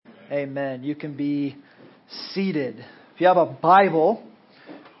Amen. You can be seated. If you have a Bible,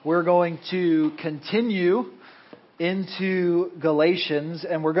 we're going to continue into Galatians,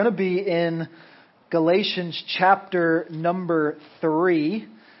 and we're going to be in Galatians chapter number 3.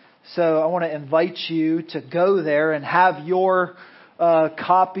 So I want to invite you to go there and have your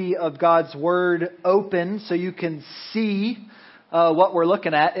copy of God's Word open so you can see what we're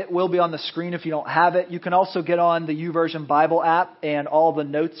looking at. It will be on the screen if you don't have it. You can also get on the YouVersion Bible app, and all the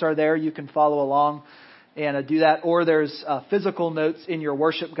notes are there. You can follow along and do that. Or there's physical notes in your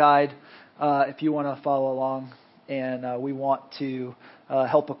worship guide if you want to follow along. And we want to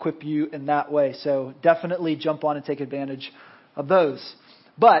help equip you in that way. So definitely jump on and take advantage of those.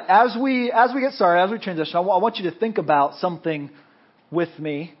 But as we get started, as we transition, I want you to think about something with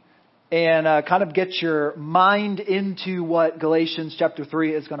me and kind of get your mind into what Galatians chapter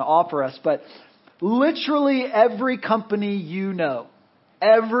 3 is going to offer us. But literally every company you know,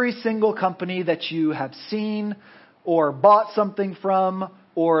 every single company that you have seen or bought something from,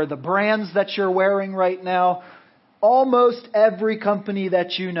 or the brands that you're wearing right now, almost every company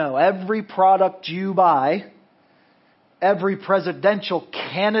that you know, every product you buy, every presidential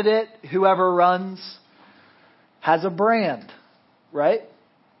candidate, whoever runs, has a brand, right?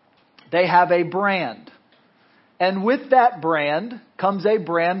 They have a brand. And with that brand comes a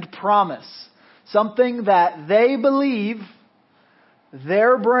brand promise. Something that they believe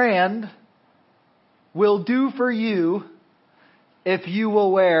their brand will do for you if you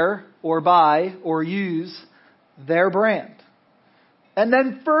will wear or buy or use their brand. And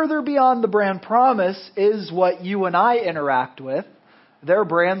then further beyond the brand promise is what you and I interact with, their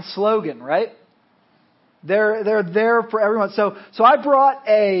brand slogan, right? They're there for everyone. So I brought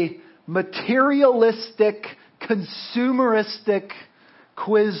a materialistic, consumeristic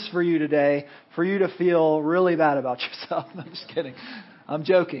quiz for you today for you to feel really bad about yourself. I'm just kidding. I'm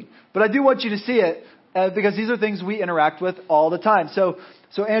joking. But I do want you to see it because these are things we interact with all the time. So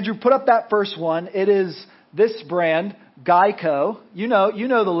Andrew, put up that first one. It is this brand, Geico. You know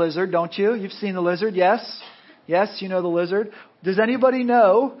the lizard, don't you? You've seen the lizard, yes? Yes, you know the lizard. Does anybody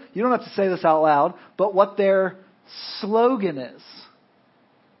know, you don't have to say this out loud, but what their slogan is?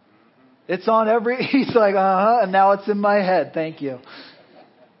 It's on he's like, and now it's in my head. Thank you.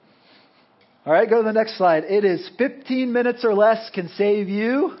 All right, go to the next slide. It is 15 minutes or less can save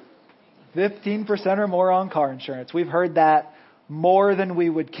you 15% or more on car insurance. We've heard that more than we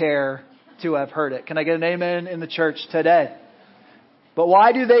would care to have heard it. Can I get an amen in the church today? But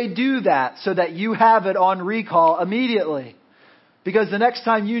why do they do that? So that you have it on recall immediately. Because the next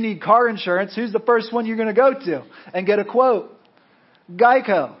time you need car insurance, who's the first one you're going to go to and get a quote?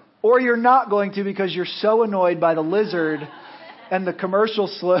 Geico. Or you're not going to because you're so annoyed by the lizard and the commercial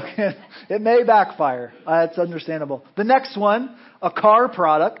slogan. It may backfire. It's understandable. The next one, a car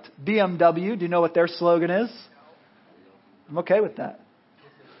product, BMW. Do you know what their slogan is? I'm okay with that.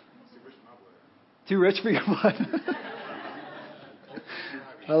 Too rich for your blood.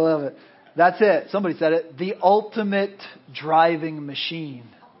 I love it. That's it. Somebody said it. The ultimate driving machine.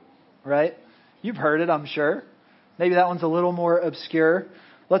 Right? You've heard it, I'm sure. Maybe that one's a little more obscure.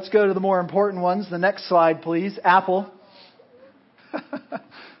 Let's go to the more important ones. The next slide, please. Apple. Do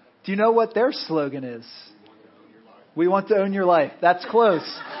you know what their slogan is? We want to own your life. That's close.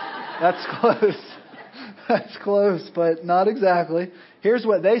 That's close. That's close, but not exactly. Here's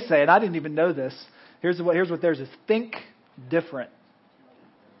what they say, and I didn't even know this. Here's what theirs is. Think different.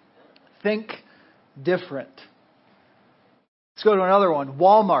 Think different. Let's go to another one.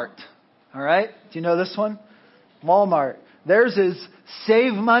 Walmart. All right? Do you know this one? Walmart. Theirs is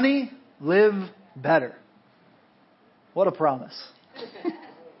save money, live better. What a promise.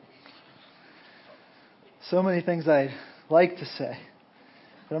 So many things I'd like to say,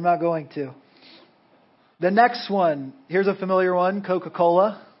 but I'm not going to. The next one, here's a familiar one,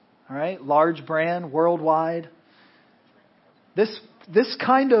 Coca-Cola. All right, large brand, worldwide. This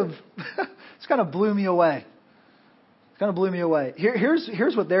kind of blew me away. It's kind of blew me away.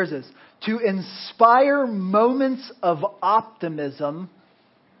 Here's what theirs is: to inspire moments of optimism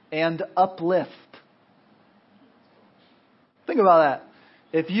and uplift. Think about that.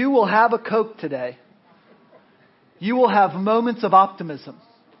 If you will have a Coke today, you will have moments of optimism,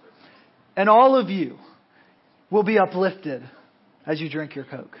 and all of you will be uplifted as you drink your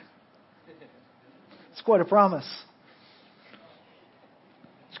Coke. It's quite a promise.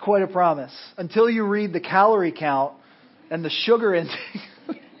 It's quite a promise. Until you read the calorie count and the sugar intake.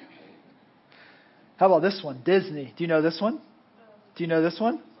 How about this one? Disney. Do you know this one? Do you know this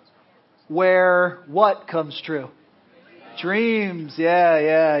one? Where what comes true? Dreams.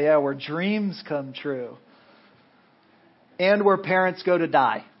 Yeah. Where dreams come true. And where parents go to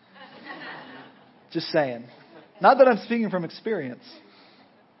die. Just saying. Not that I'm speaking from experience.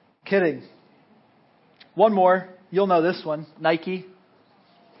 Kidding. One more. You'll know this one. Nike.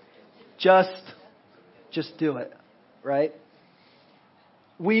 Just do it. Right?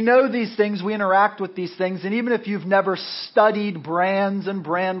 We know these things. We interact with these things. And even if you've never studied brands and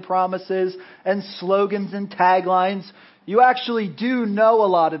brand promises and slogans and taglines, you actually do know a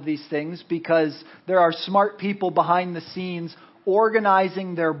lot of these things because there are smart people behind the scenes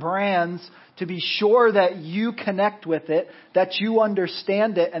organizing their brands to be sure that you connect with it, that you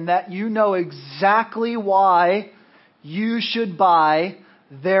understand it, and that you know exactly why you should buy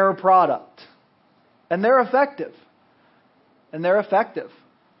their product. And they're effective.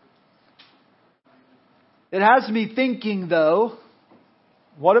 It has me thinking, though,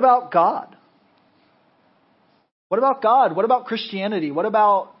 what about God? What about God? What about Christianity? What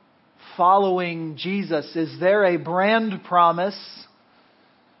about following Jesus? Is there a brand promise?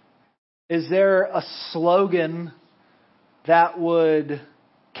 Is there a slogan that would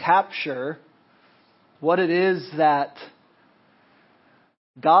capture what it is that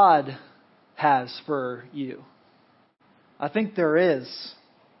God has for you? I think there is.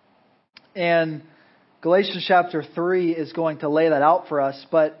 And Galatians chapter 3 is going to lay that out for us.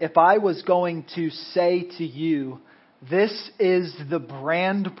 But if I was going to say to you, this is the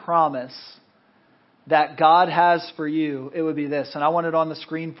brand promise that God has for you, it would be this. And I want it on the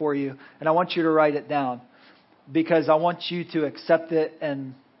screen for you. And I want you to write it down. Because I want you to accept it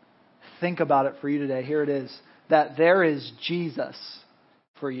and think about it for you today. Here it is. That there is Jesus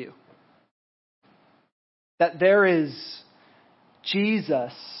for you. That there is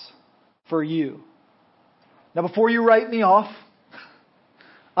Jesus for you. Now, before you write me off,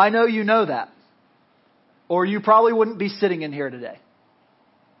 I know you know that. Or you probably wouldn't be sitting in here today.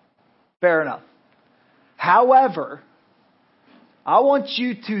 Fair enough. However, I want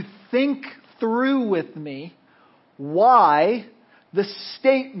you to think through with me why the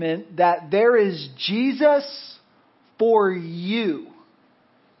statement that there is Jesus for you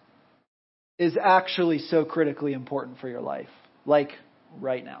is actually so critically important for your life. Like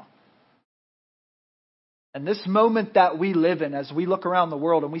right now. And this moment that we live in, as we look around the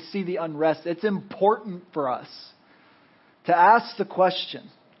world and we see the unrest, it's important for us to ask the question,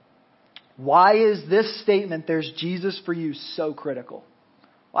 why is this statement, there's Jesus for you, so critical?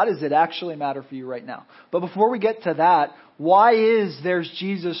 Why does it actually matter for you right now? But before we get to that, why is there's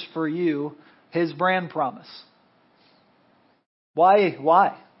Jesus for you his brand promise? Why?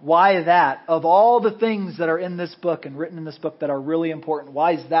 Why that? Of all the things that are in this book and written in this book that are really important,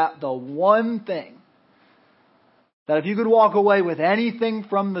 why is that the one thing that if you could walk away with anything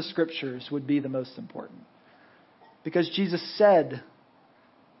from the Scriptures would be the most important? Because Jesus said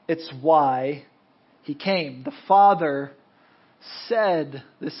it's why he came. The Father said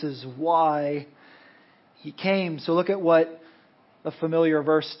this is why he came. So look at what a familiar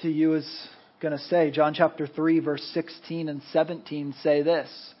verse to you is going to say. John chapter 3, verse 16 and 17 say this.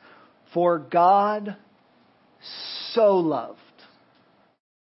 For God so loved.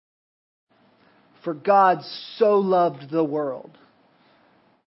 For God so loved the world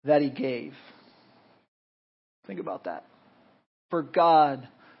that he gave. Think about that. For God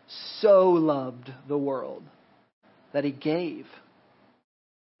so loved the world that he gave.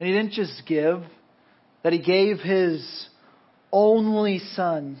 And he didn't just give, that he gave his only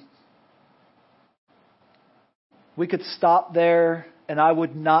Son. We could stop there and I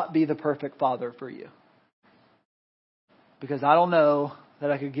would not be the perfect father for you. Because I don't know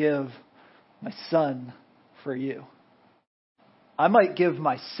that I could give my son for you. I might give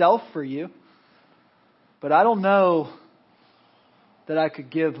myself for you, but I don't know that I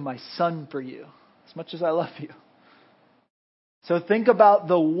could give my son for you as much as I love you. So think about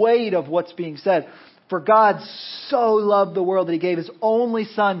the weight of what's being said. For God so loved the world that he gave his only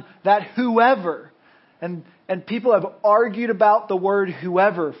Son, that whoever, and people have argued about the word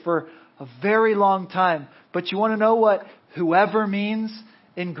whoever for a very long time. But you want to know what whoever means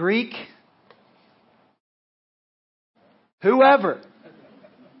in Greek? Whoever.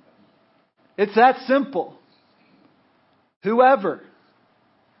 It's that simple. Whoever.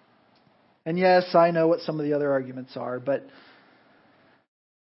 And yes, I know what some of the other arguments are, but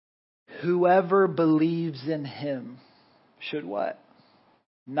whoever believes in him should what?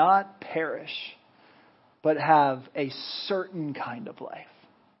 Not perish, but have a certain kind of life.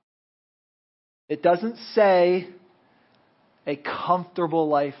 It doesn't say a comfortable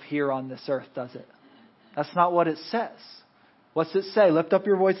life here on this earth, does it? That's not what it says. What's it say? Lift up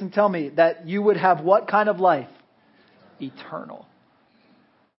your voice and tell me that you would have what kind of life? Eternal.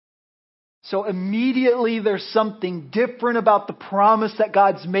 So immediately there's something different about the promise that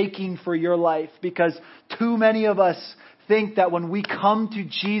God's making for your life, because too many of us think that when we come to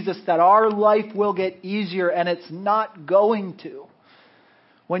Jesus that our life will get easier, and it's not going to.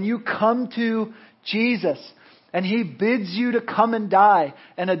 When you come to Jesus and He bids you to come and die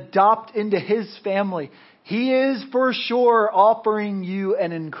and adopt into His family, He is for sure offering you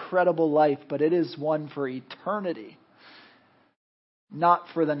an incredible life, but it is one for eternity, not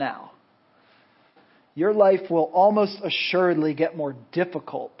for the now. Your life will almost assuredly get more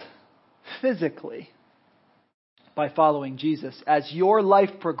difficult physically by following Jesus. As your life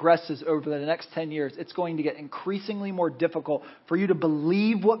progresses over the next 10 years, it's going to get increasingly more difficult for you to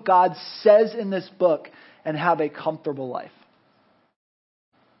believe what God says in this book and have a comfortable life.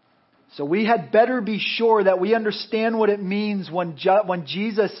 So we had better be sure that we understand what it means when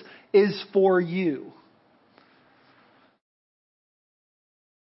Jesus is for you.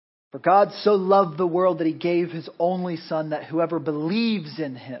 For God so loved the world that He gave His only Son, that whoever believes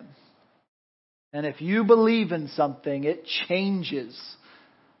in Him. And if you believe in something, it changes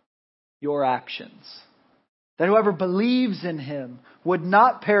your actions. That whoever believes in Him would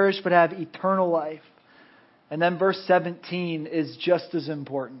not perish but have eternal life. And then verse 17 is just as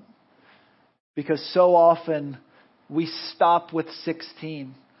important. Because so often we stop with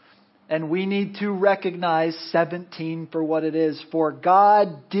 16. And we need to recognize 17 for what it is. For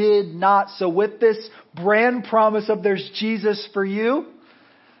God did not. So with this brand promise of there's Jesus for you,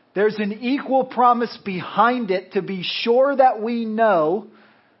 there's an equal promise behind it to be sure that we know,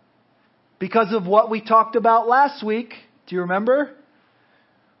 because of what we talked about last week. Do you remember?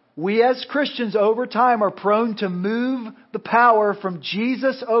 We as Christians over time are prone to move the power from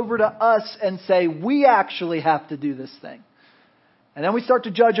Jesus over to us and say, we actually have to do this thing. And then we start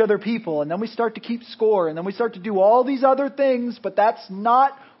to judge other people, and then we start to keep score, and then we start to do all these other things, but that's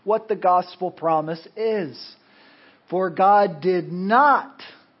not what the gospel promise is. For God did not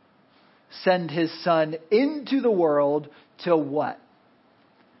send His Son into the world to what?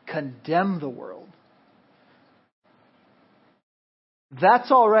 Condemn the world.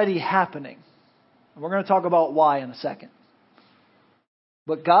 That's already happening. And we're going to talk about why in a second.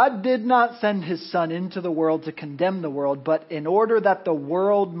 But God did not send His Son into the world to condemn the world, but in order that the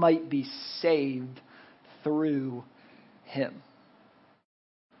world might be saved through Him.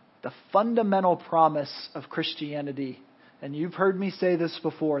 The fundamental promise of Christianity, and you've heard me say this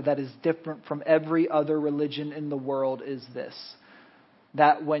before, that is different from every other religion in the world, is this.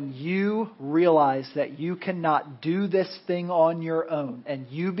 That when you realize that you cannot do this thing on your own, and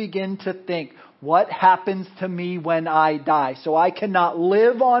you begin to think, what happens to me when I die? So I cannot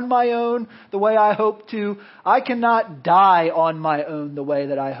live on my own the way I hope to. I cannot die on my own the way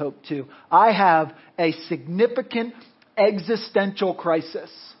that I hope to. I have a significant existential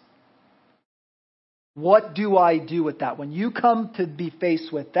crisis. What do I do with that? When you come to be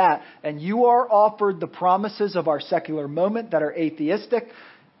faced with that, and you are offered the promises of our secular moment that are atheistic,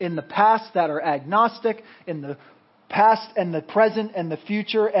 in the past that are agnostic, in the past and the present and the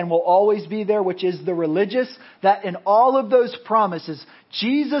future and will always be there, which is the religious, that in all of those promises,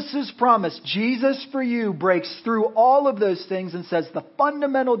 Jesus' promise, Jesus for you, breaks through all of those things and says the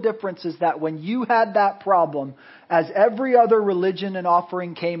fundamental difference is that when you had that problem, as every other religion and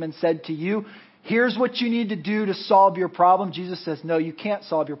offering came and said to you, here's what you need to do to solve your problem. Jesus says, no, you can't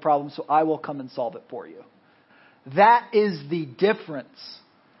solve your problem, so I will come and solve it for you. That is the difference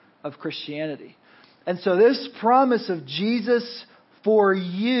of Christianity. And so this promise of Jesus for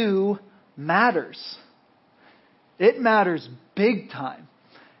you matters. It matters big time.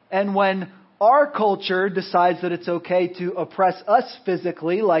 And when our culture decides that it's okay to oppress us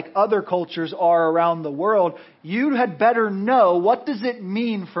physically like other cultures are around the world, you had better know, what does it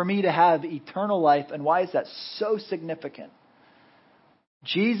mean for me to have eternal life, and why is that so significant?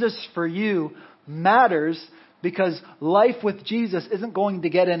 Jesus for you matters because life with Jesus isn't going to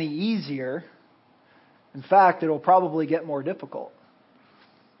get any easier. In fact, it'll probably get more difficult.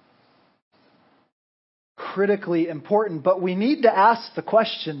 Critically important, but we need to ask the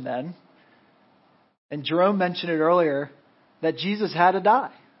question then, and Jerome mentioned it earlier, that Jesus had to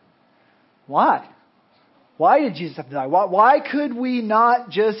die. Why? Why did Jesus have to die? Why could we not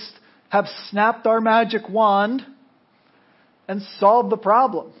just have snapped our magic wand and solved the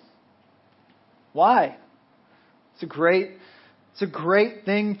problem? Why? It's a great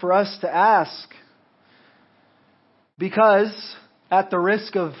thing for us to ask. Because, at the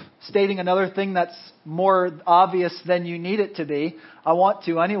risk of stating another thing that's more obvious than you need it to be, I want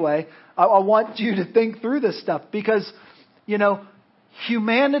to anyway. I want you to think through this stuff. Because,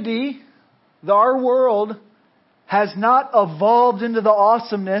 humanity, our world, has not evolved into the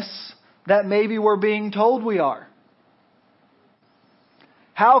awesomeness that maybe we're being told we are?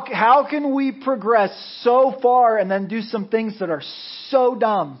 How can we progress so far and then do some things that are so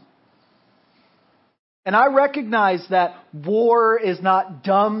dumb? And I recognize that war is not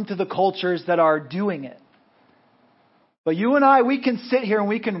dumb to the cultures that are doing it. But you and I, we can sit here and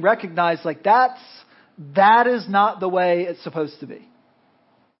we can recognize that is not the way it's supposed to be.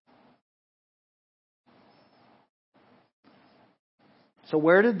 So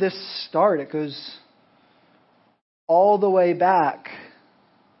where did this start? It goes all the way back.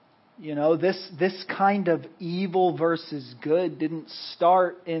 This kind of evil versus good didn't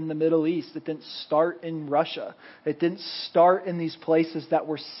start in the Middle East. It didn't start in Russia. It didn't start in these places that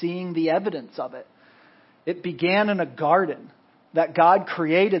we're seeing the evidence of it. It began in a garden that God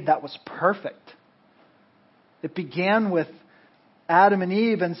created that was perfect. It began with Adam and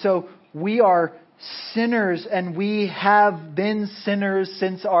Eve. And so we are sinners, and we have been sinners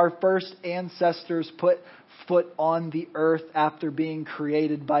since our first ancestors put foot on the earth after being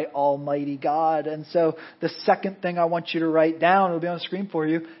created by Almighty God. And so the second thing I want you to write down, it'll be on the screen for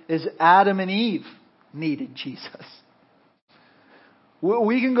you, is Adam and Eve needed Jesus.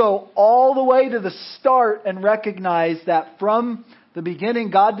 We can go all the way to the start and recognize that from the beginning,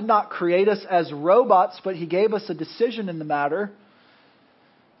 God did not create us as robots, but He gave us a decision in the matter.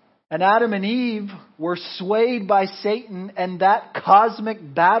 And Adam and Eve were swayed by Satan, and that cosmic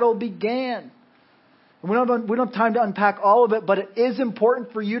battle began. We don't have time to unpack all of it, but it is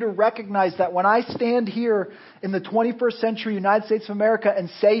important for you to recognize that when I stand here in the 21st century United States of America and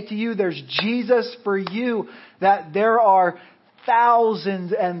say to you, there's Jesus for you, that there are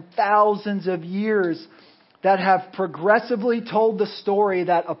thousands and thousands of years that have progressively told the story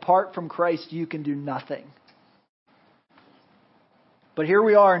that apart from Christ, you can do nothing. But here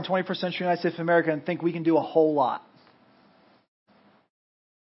we are in 21st century United States of America and think we can do a whole lot.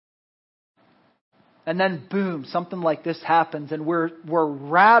 And then boom, something like this happens and we're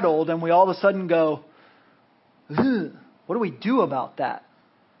rattled and we all of a sudden go, ugh, what do we do about that?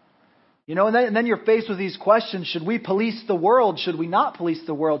 And then you're faced with these questions. Should we police the world? Should we not police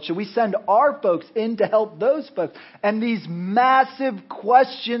the world? Should we send our folks in to help those folks? And these massive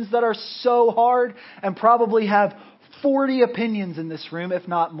questions that are so hard and probably have 40 opinions in this room, if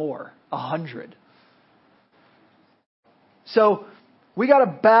not more, 100. So we got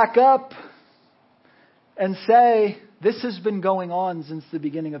to back up and say, this has been going on since the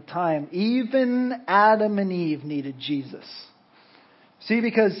beginning of time. Even Adam and Eve needed Jesus. See,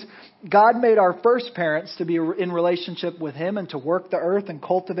 because God made our first parents to be in relationship with Him and to work the earth and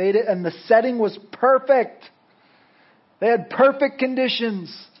cultivate it. And the setting was perfect. They had perfect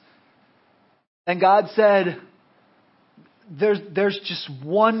conditions. And God said, there's just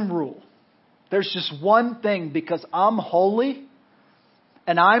one rule. There's just one thing, because I'm holy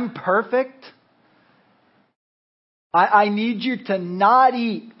and I'm perfect. I need you to not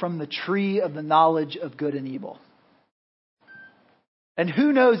eat from the tree of the knowledge of good and evil. And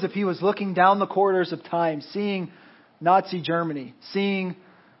who knows if He was looking down the corridors of time, seeing Nazi Germany, seeing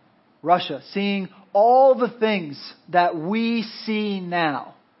Russia, seeing all the things that we see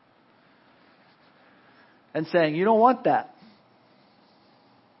now, and saying, you don't want that.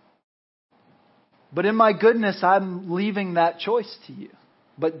 But in my goodness, I'm leaving that choice to you.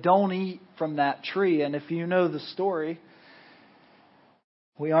 But don't eat from that tree. And if you know the story,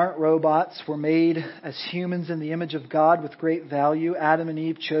 we aren't robots. We're made as humans in the image of God with great value. Adam and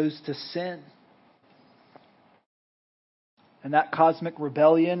Eve chose to sin. And that cosmic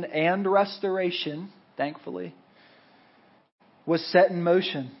rebellion and restoration, thankfully, was set in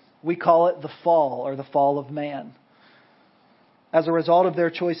motion. We call it the fall, or the fall of man. As a result of their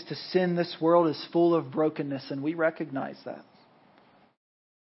choice to sin, this world is full of brokenness, and we recognize that.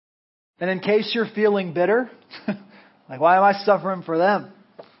 And in case you're feeling bitter, like, why am I suffering for them?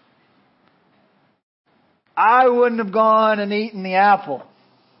 I wouldn't have gone and eaten the apple.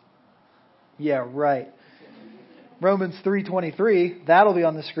 Yeah, right. Romans 3:23, that'll be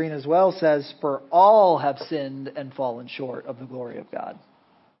on the screen as well, says, for all have sinned and fallen short of the glory of God.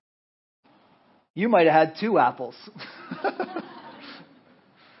 You might have had 2 apples.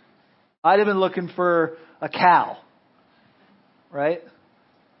 I'd have been looking for a cow, right?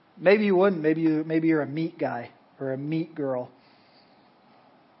 Maybe you wouldn't. Maybe you're a meat guy or a meat girl.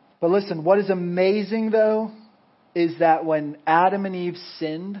 But listen, what is amazing though is that when Adam and Eve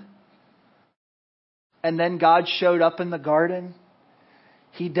sinned and then God showed up in the garden,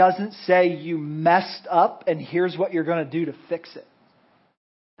 He doesn't say you messed up and here's what you're going to do to fix it.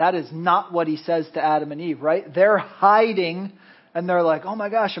 That is not what He says to Adam and Eve, right? They're hiding and they're like, oh my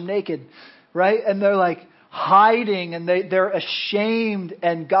gosh, I'm naked, right? And they're like, hiding and they're ashamed.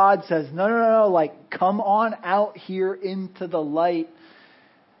 And God says, no, like, come on out here into the light.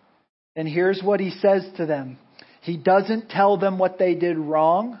 And here's what he says to them. He doesn't tell them what they did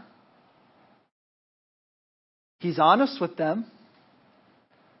wrong. He's honest with them.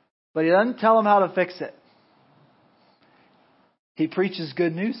 But he doesn't tell them how to fix it. He preaches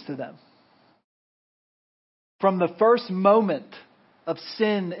good news to them. From the first moment of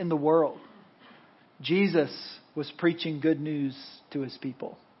sin in the world, Jesus was preaching good news to his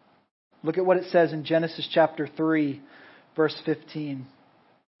people. Look at what it says in Genesis chapter 3, verse 15.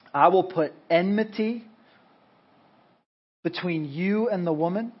 I will put enmity between you and the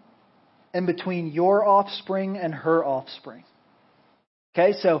woman, and between your offspring and her offspring.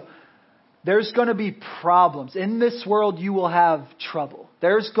 Okay, so there's going to be problems. In this world, you will have trouble.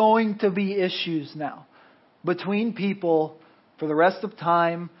 There's going to be issues now between people for the rest of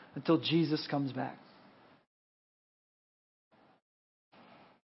time until Jesus comes back.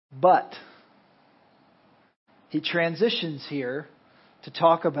 But he transitions here to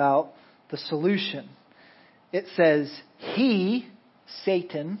talk about the solution. It says, he,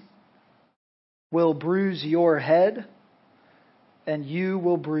 Satan, will bruise your head, and you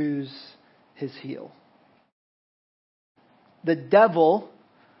will bruise his heel. The devil,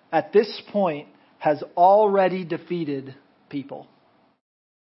 at this point, has already defeated people.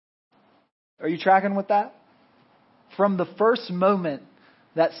 Are you tracking with that? From the first moment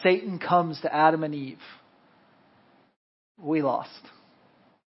that Satan comes to Adam and Eve, we lost.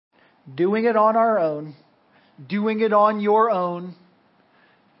 Doing it on our own, doing it on your own,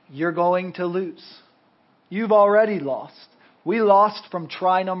 you're going to lose. You've already lost. We lost from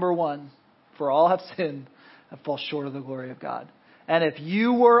try number 1. For all have sinned and fall short of the glory of God. And if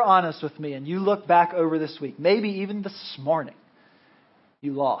you were honest with me and you look back over this week, maybe even this morning,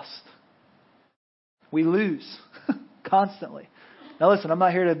 you lost. We lose constantly. Now listen, I'm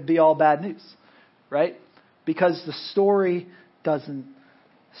not here to be all bad news, right? Because the story doesn't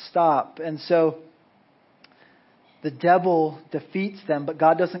stop. And so the devil defeats them, but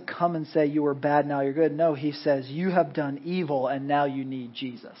God doesn't come and say, you were bad, now you're good. No, he says, you have done evil and now you need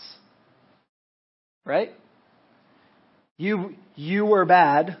Jesus. Right? You were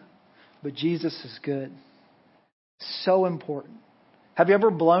bad, but Jesus is good. So important. Have you ever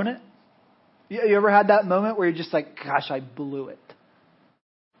blown it? You ever had that moment where you're just like, gosh, I blew it?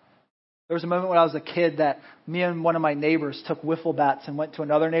 There was a moment when I was a kid that me and one of my neighbors took wiffle bats and went to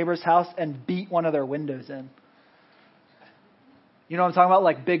another neighbor's house and beat one of their windows in. You know what I'm talking about?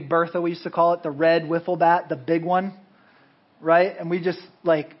 Like Big Bertha, we used to call it, the red wiffle bat, the big one. Right? And we just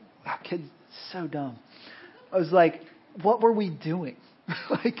kids, so dumb. I was like, what were we doing?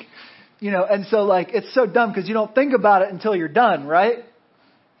 And so it's so dumb because you don't think about it until you're done, right?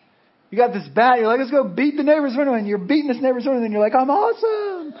 You got this bat, you're like, let's go beat the neighbor's window, and you're beating this neighbor's window, and you're like, I'm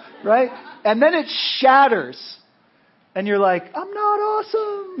awesome, right? And then it shatters, and you're like, I'm not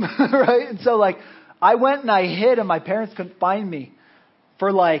awesome, right? And so I went and I hid, and my parents couldn't find me.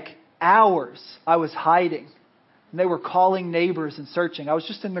 For hours, I was hiding. And they were calling neighbors and searching. I was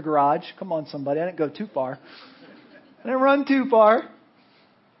just in the garage. Come on, somebody. I didn't go too far. I didn't run too far.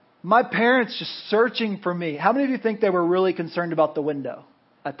 My parents just searching for me. How many of you think they were really concerned about the window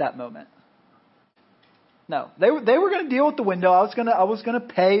at that moment? No. They were going to deal with the window. I was going to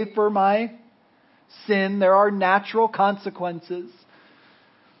pay for my sin. There are natural consequences.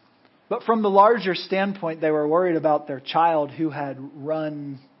 But from the larger standpoint, they were worried about their child who had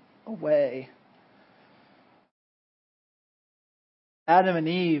run away. Adam and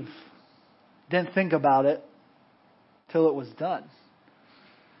Eve didn't think about it till it was done.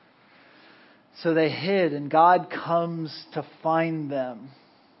 So they hid, and God comes to find them.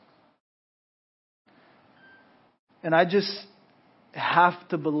 And I just have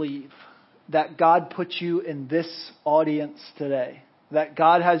to believe that God put you in this audience today. That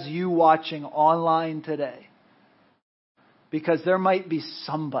God has you watching online today. Because there might be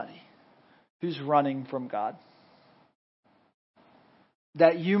somebody who's running from God.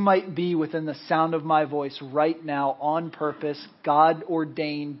 That you might be within the sound of my voice right now on purpose,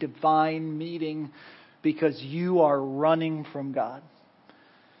 God-ordained, divine meeting, because you are running from God.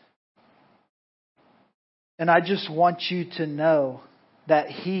 And I just want you to know that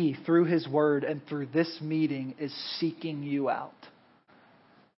He, through His Word and through this meeting, is seeking you out.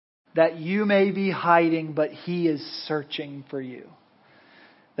 That you may be hiding, but He is searching for you.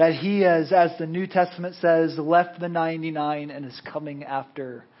 That He has, as the New Testament says, left the 99 and is coming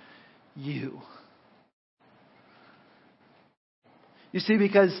after you. You see,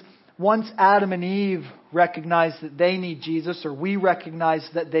 because once Adam and Eve recognize that they need Jesus, or we recognize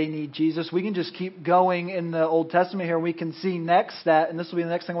that they need Jesus, we can just keep going in the Old Testament here. We can see next that, and this will be the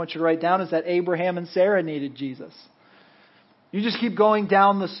next thing I want you to write down, is that Abraham and Sarah needed Jesus. You just keep going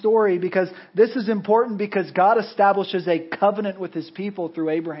down the story, because this is important, because God establishes a covenant with His people through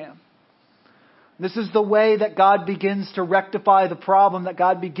Abraham. This is the way that God begins to rectify the problem, that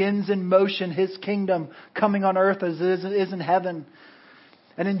God begins in motion His kingdom coming on earth as it is in heaven.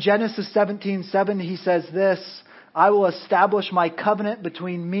 And in Genesis 17:7, He says this, I will establish my covenant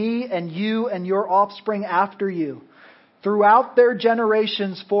between me and you and your offspring after you throughout their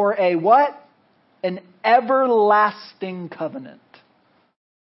generations for a what? An everlasting covenant.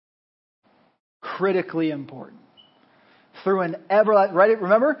 Critically important. Through an everlasting, right?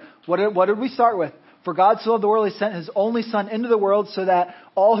 Remember, what did we start with? For God so loved the world, He sent His only Son into the world so that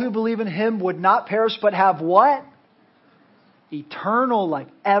all who believe in Him would not perish but have what? Eternal life,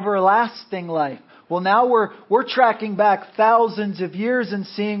 everlasting life. Well, now we're tracking back thousands of years and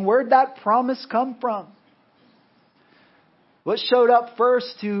seeing where'd that promise come from. What showed up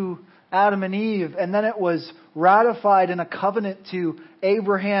first to Adam and Eve, and then it was ratified in a covenant to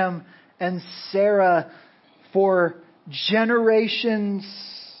Abraham and Sarah for generations.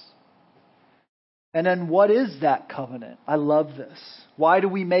 And then what is that covenant? I love this. Why do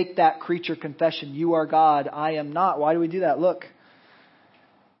we make that creature confession? You are God, I am not. Why do we do that? Look,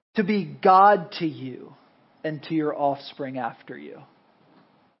 to be God to you and to your offspring after you.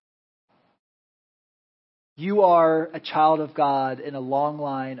 You are a child of God in a long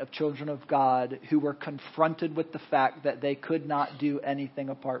line of children of God who were confronted with the fact that they could not do anything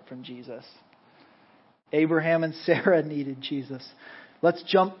apart from Jesus. Abraham and Sarah needed Jesus. Let's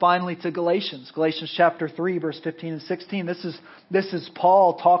jump finally to Galatians. Galatians chapter 3, verse 15 and 16. This is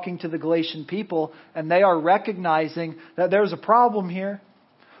Paul talking to the Galatian people, and they are recognizing that there's a problem here.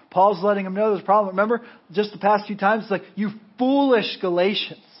 Paul's letting them know there's a problem. Remember, just the past few times, it's like, you foolish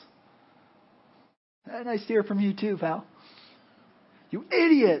Galatians. Nice to hear from you too, pal. You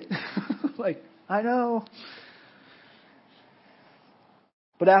idiot. Like, I know.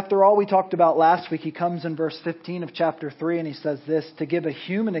 But after all we talked about last week, he comes in verse 15 of chapter 3 and he says this, to give a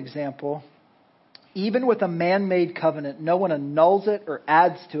human example, even with a man-made covenant, no one annuls it or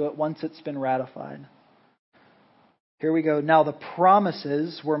adds to it once it's been ratified. Here we go. Now the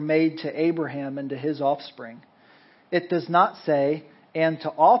promises were made to Abraham and to his offspring. It does not say, and to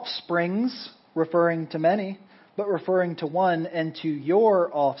offsprings, referring to many, but referring to one, and to your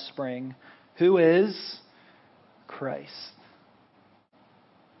offspring, who is Christ.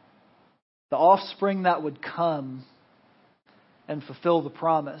 The offspring that would come and fulfill the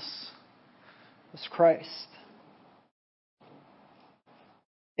promise was Christ.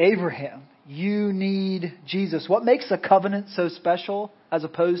 Abraham, you need Jesus. What makes a covenant so special as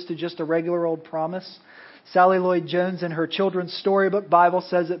opposed to just a regular old promise? Sally Lloyd-Jones in her children's storybook Bible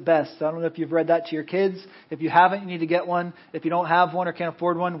says it best. I don't know if you've read that to your kids. If you haven't, you need to get one. If you don't have one or can't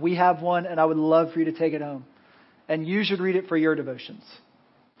afford one, we have one, and I would love for you to take it home. And you should read it for your devotions,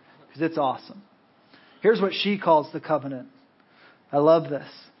 because it's awesome. Here's what she calls the covenant. I love this.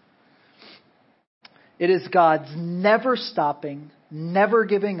 It is God's never stopping, never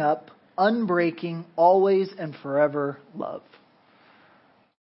giving up, unbreaking, always and forever love.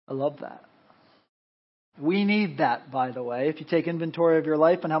 I love that. We need that, by the way. If you take inventory of your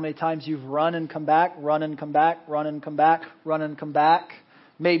life and how many times you've run and come back, run and come back, run and come back, run and come back.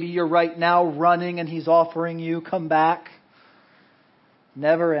 Maybe you're right now running and He's offering you, come back.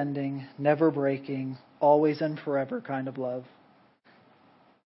 Never ending, never breaking, always and forever kind of love.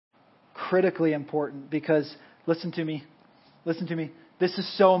 Critically important because, listen to me. This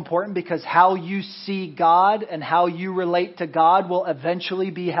is so important because how you see God and how you relate to God will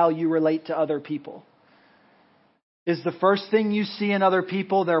eventually be how you relate to other people. Is the first thing you see in other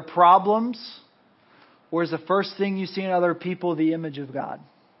people their problems? Or is the first thing you see in other people the image of God?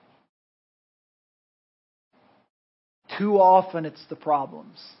 Too often it's the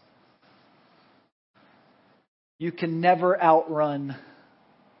problems. You can never outrun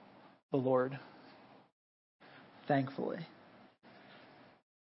the Lord, thankfully.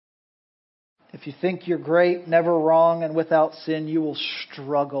 If you think you're great, never wrong, and without sin, you will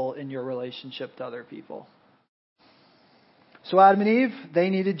struggle in your relationship to other people. So Adam and Eve,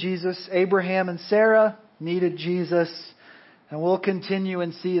 they needed Jesus. Abraham and Sarah needed Jesus. And we'll continue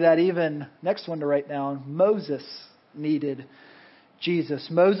and see that even, next one to write down, Moses needed Jesus.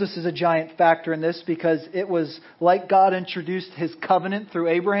 Moses is a giant factor in this because it was like God introduced His covenant through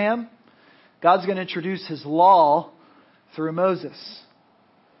Abraham. God's going to introduce His law through Moses.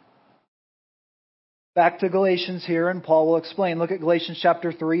 Back to Galatians here, and Paul will explain. Look at Galatians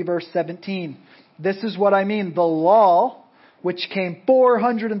chapter 3, verse 17. This is what I mean. The law, which came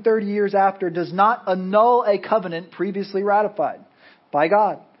 430 years after, does not annul a covenant previously ratified by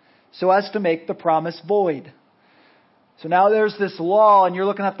God, so as to make the promise void. So now there's this law, and you're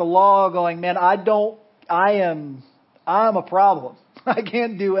looking at the law going, man, I'm a problem. I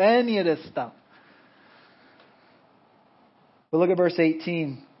can't do any of this stuff. But look at verse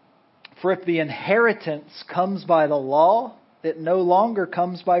 18. For if the inheritance comes by the law, it no longer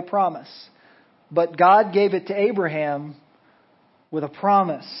comes by promise. But God gave it to Abraham with a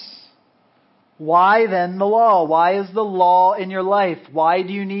promise. Why then the law? Why is the law in your life? Why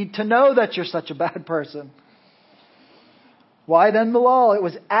do you need to know that you're such a bad person? Why then the law? It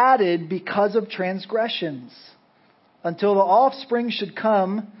was added because of transgressions, until the offspring should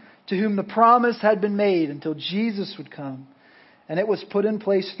come to whom the promise had been made, until Jesus would come. And it was put in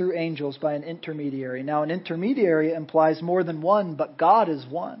place through angels by an intermediary. Now an intermediary implies more than one, but God is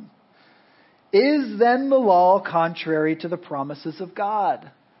one. Is then the law contrary to the promises of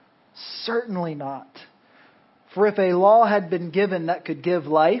God? Certainly not. For if a law had been given that could give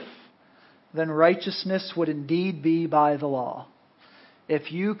life, then righteousness would indeed be by the law.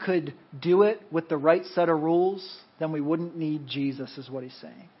 If you could do it with the right set of rules, then we wouldn't need Jesus, is what he's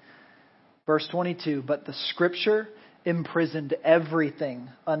saying. Verse 22, but the Scripture imprisoned everything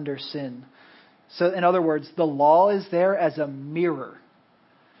under sin. So in other words, the law is there as a mirror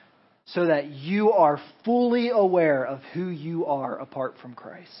so that you are fully aware of who you are apart from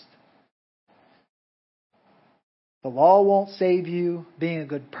Christ. The law won't save you. Being a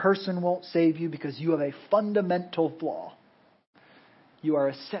good person won't save you because you have a fundamental flaw. You are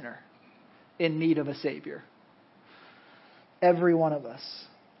a sinner in need of a Savior. Every one of us.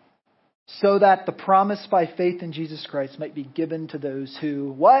 So that the promise by faith in Jesus Christ might be given to those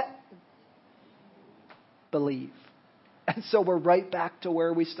who, what? Believe. And so we're right back to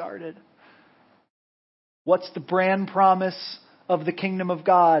where we started. What's the brand promise of the kingdom of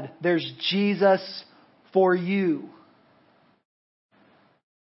God? There's Jesus for you.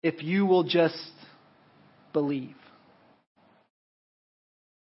 If you will just believe.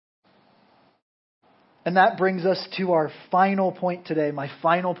 And that brings us to our final point today. My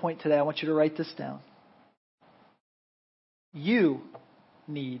final point today. I want you to write this down. You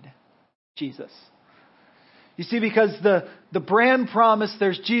need Jesus. You see, because the brand promise,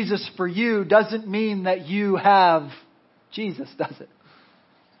 there's Jesus for you, doesn't mean that you have Jesus, does it?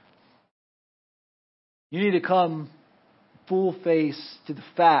 You need to come full face to the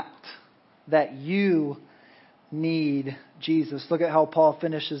fact that you need Jesus. Look at how Paul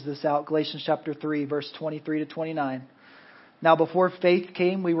finishes this out. Galatians chapter 3, verse 23 to 29. Now before faith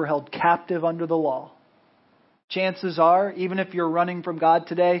came, we were held captive under the law. Chances are, even if you're running from God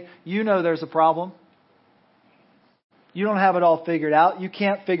today, you know there's a problem. You don't have it all figured out. You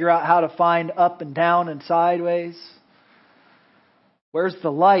can't figure out how to find up and down and sideways. Where's the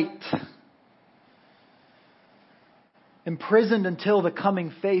light? Imprisoned until the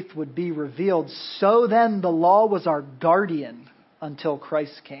coming faith would be revealed. So then the law was our guardian until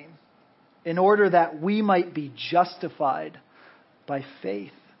Christ came, in order that we might be justified by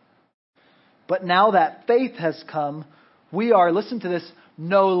faith. But now that faith has come, we are, listen to this,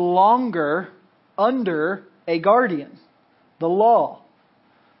 no longer under a guardian, the law.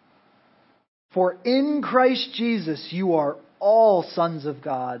 For in Christ Jesus you are all sons of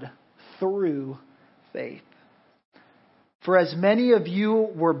God through faith. For as many of you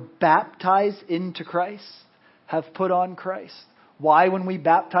were baptized into Christ, have put on Christ. Why, when we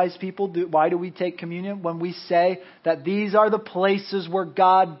baptize people, why do we take communion? When we say that these are the places where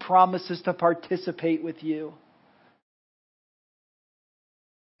God promises to participate with you.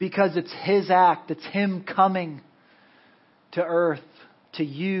 Because it's His act. It's Him coming to earth, to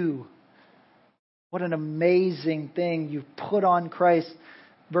you. What an amazing thing. You've put on Christ.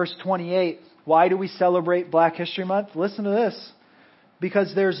 Verse 28. Why do we celebrate Black History Month? Listen to this.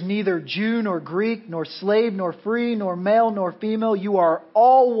 Because there's neither Jew nor Greek, nor slave nor free, nor male nor female. You are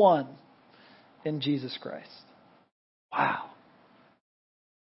all one in Jesus Christ. Wow.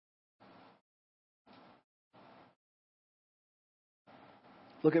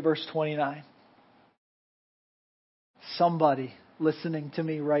 Look at verse 29. Somebody listening to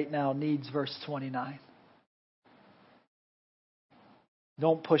me right now needs verse 29.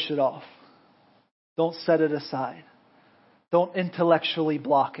 Don't push it off. Don't set it aside. Don't intellectually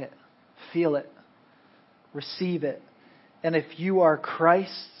block it. Feel it. Receive it. And if you are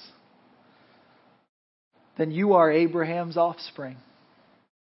Christ's, then you are Abraham's offspring.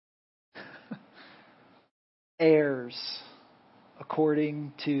 Heirs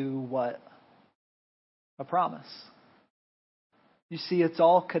according to what? A promise. You see, it's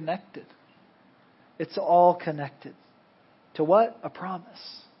all connected. It's all connected. To what? A promise.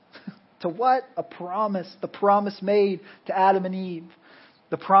 To what? A promise. The promise made to Adam and Eve.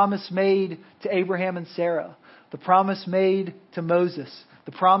 The promise made to Abraham and Sarah. The promise made to Moses.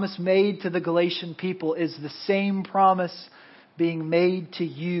 The promise made to the Galatian people is the same promise being made to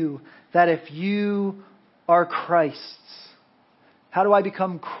you, that if you are Christ's. How do I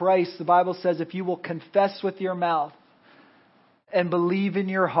become Christ? The Bible says if you will confess with your mouth and believe in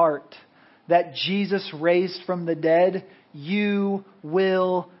your heart that Jesus raised from the dead, you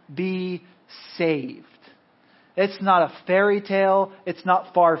will be saved. It's not a fairy tale. It's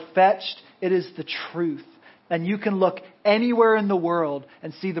not far-fetched. It is the truth. And you can look anywhere in the world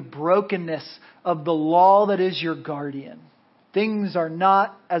and see the brokenness of the law that is your guardian. Things are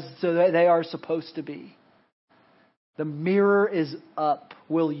not as they are supposed to be. The mirror is up.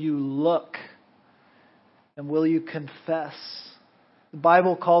 Will you look? And will you confess? The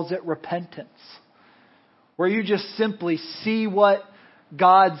Bible calls it repentance, where you just simply see what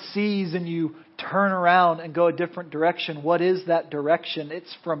God sees and you turn around and go a different direction. What is that direction?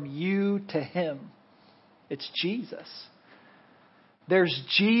 It's from you to Him. It's Jesus. There's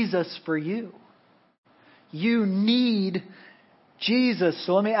Jesus for you. You need Jesus.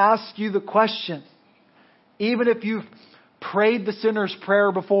 So let me ask you the question. Even if you've prayed the sinner's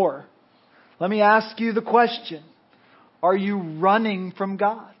prayer before, let me ask you the question. Are you running from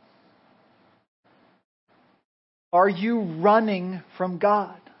God? Are you running from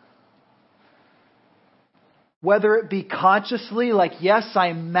God? Whether it be consciously, like, yes,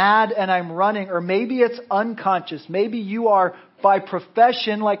 I'm mad and I'm running, or maybe it's unconscious. Maybe you are, by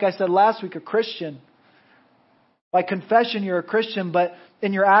profession, like I said last week, a Christian. By confession, you're a Christian, but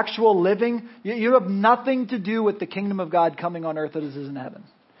in your actual living, you have nothing to do with the kingdom of God coming on earth as it is in heaven.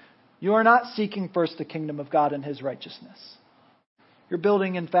 You are not seeking first the kingdom of God and His righteousness. You're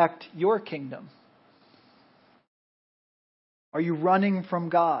building, in fact, your kingdom. Are you running from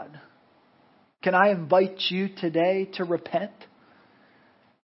God? Can I invite you today to repent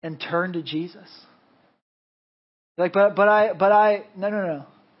and turn to Jesus? Like, no.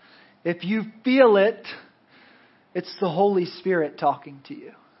 If you feel it, it's the Holy Spirit talking to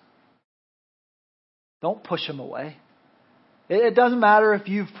you. Don't push Him away. It doesn't matter if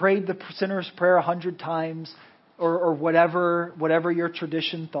you've prayed the sinner's prayer 100 times or whatever your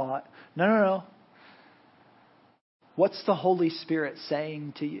tradition thought. No. What's the Holy Spirit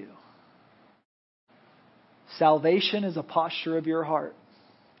saying to you? Salvation is a posture of your heart.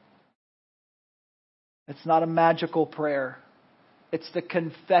 It's not a magical prayer. It's the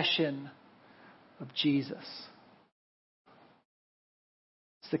confession of Jesus.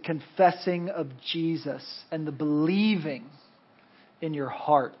 It's the confessing of Jesus and the believing in your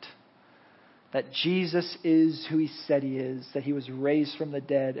heart that Jesus is who He said He is, that He was raised from the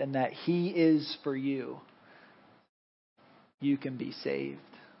dead, and that He is for you. You can be saved.